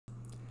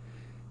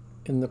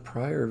In the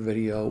prior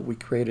video, we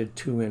created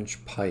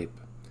 2-inch pipe.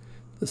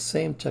 The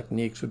same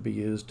techniques would be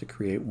used to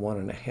create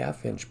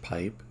 1.5-inch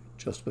pipe,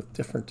 just with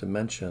different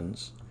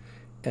dimensions,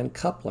 and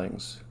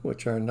couplings,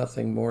 which are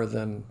nothing more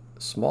than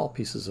small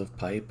pieces of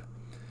pipe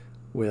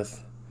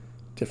with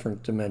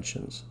different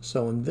dimensions.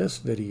 So in this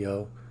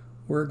video,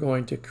 we're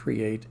going to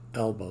create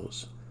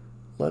elbows.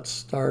 Let's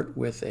start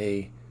with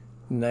a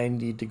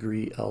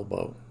 90-degree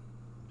elbow.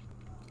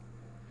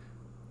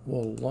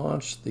 We'll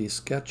launch the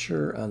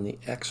sketcher on the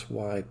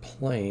XY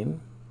plane,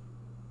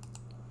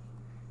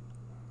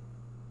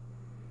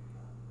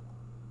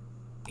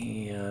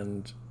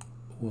 and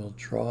we'll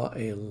draw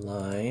a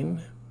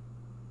line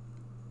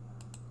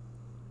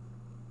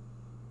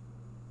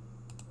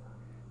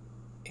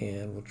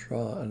and we'll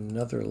draw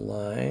another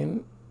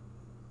line,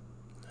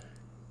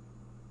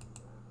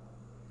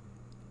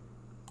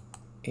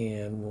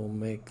 and we'll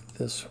make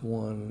this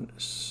one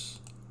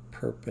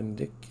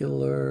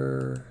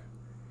perpendicular.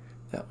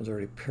 That one's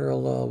already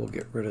parallel. We'll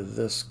get rid of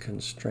this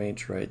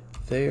constraint right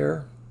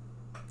there.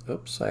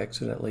 Oops, I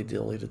accidentally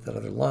deleted that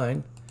other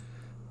line.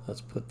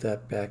 Let's put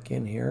that back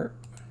in here.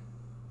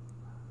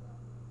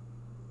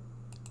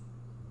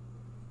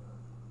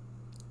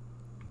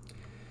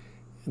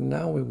 And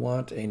now we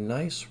want a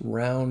nice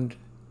round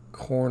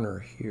corner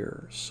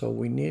here. So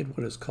we need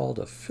what is called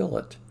a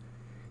fillet.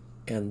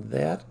 And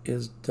that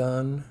is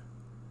done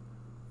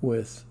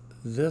with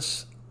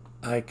this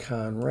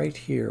icon right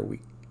here. We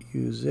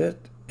use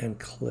it and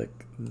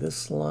click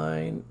this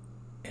line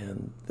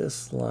and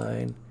this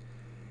line,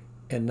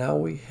 and now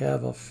we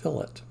have a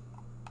fillet.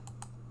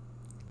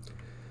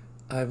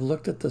 I've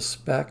looked at the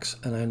specs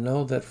and I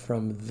know that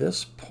from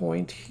this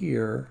point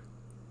here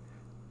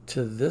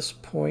to this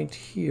point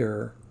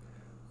here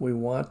we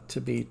want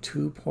to be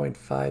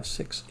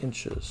 2.56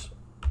 inches.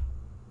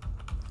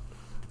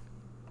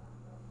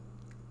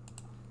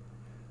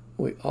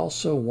 We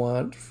also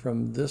want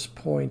from this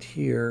point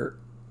here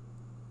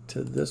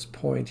to this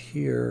point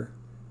here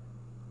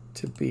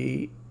to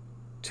be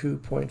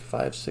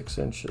 2.56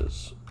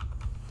 inches.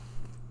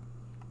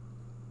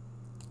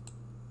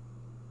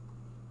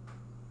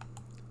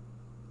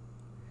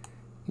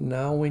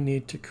 Now we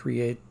need to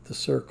create the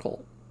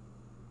circle.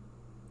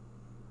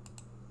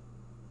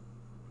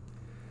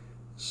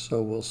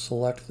 So we'll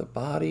select the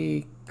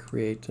body,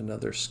 create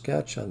another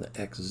sketch on the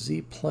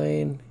XZ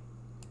plane,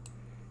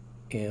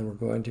 and we're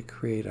going to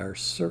create our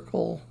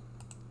circle.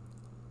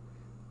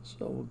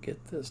 So we'll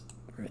get this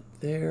right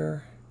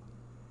there,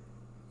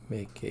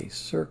 make a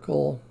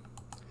circle,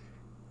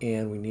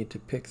 and we need to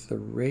pick the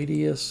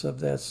radius of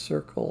that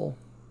circle,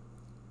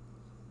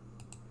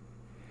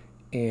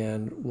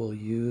 and we'll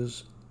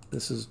use,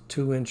 this is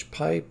 2-inch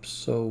pipe,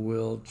 so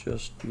we'll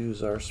just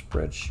use our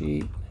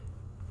spreadsheet,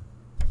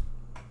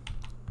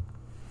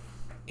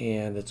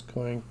 and it's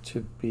going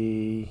to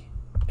be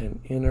an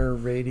inner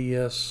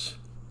radius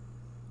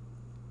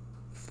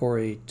for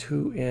a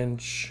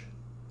 2-inch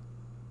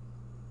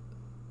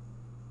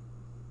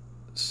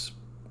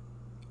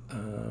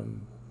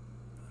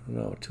I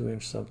don't know,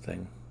 2-inch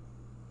something.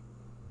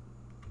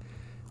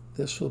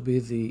 This will be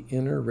the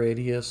inner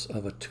radius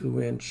of a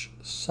 2-inch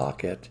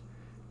socket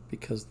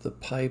because the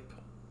pipe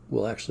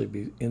will actually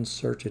be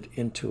inserted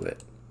into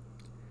it.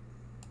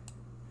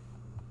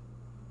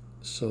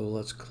 So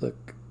let's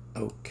click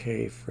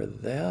OK for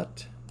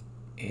that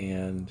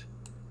and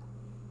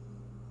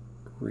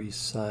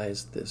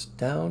resize this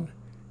down,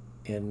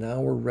 and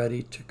now we're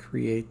ready to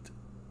create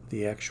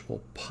the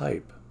actual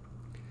pipe.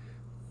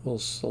 We'll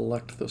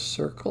select the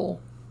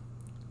circle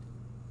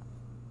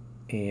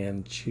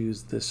and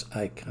choose this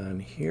icon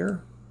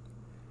here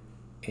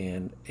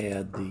and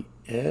add the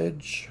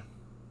edge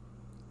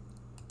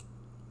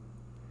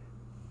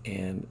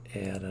and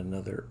add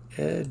another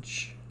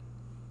edge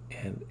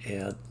and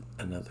add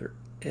another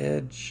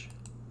edge,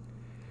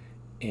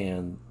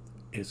 and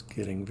it's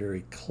getting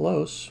very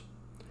close.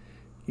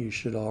 You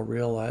should all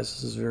realize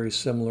this is very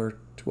similar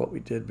to what we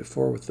did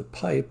before with the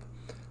pipe.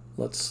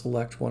 Let's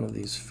select one of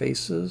these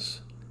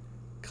faces,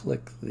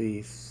 click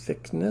the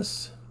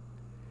thickness,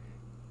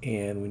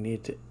 and we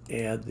need to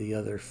add the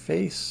other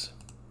face,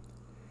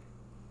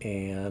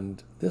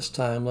 and this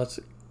time let's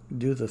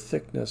do the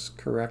thickness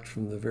correct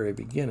from the very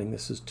beginning.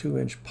 This is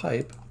 2-inch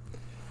pipe,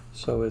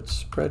 so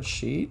it's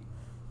spreadsheet,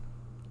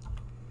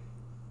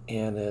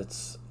 and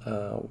it's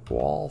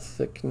wall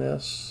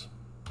thickness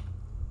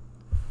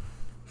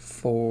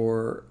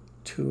for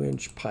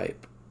 2-inch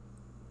pipe,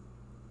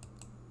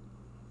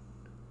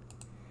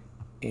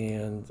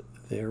 and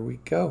there we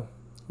go.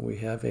 We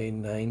have a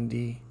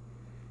 90-degree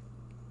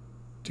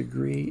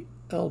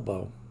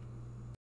elbow.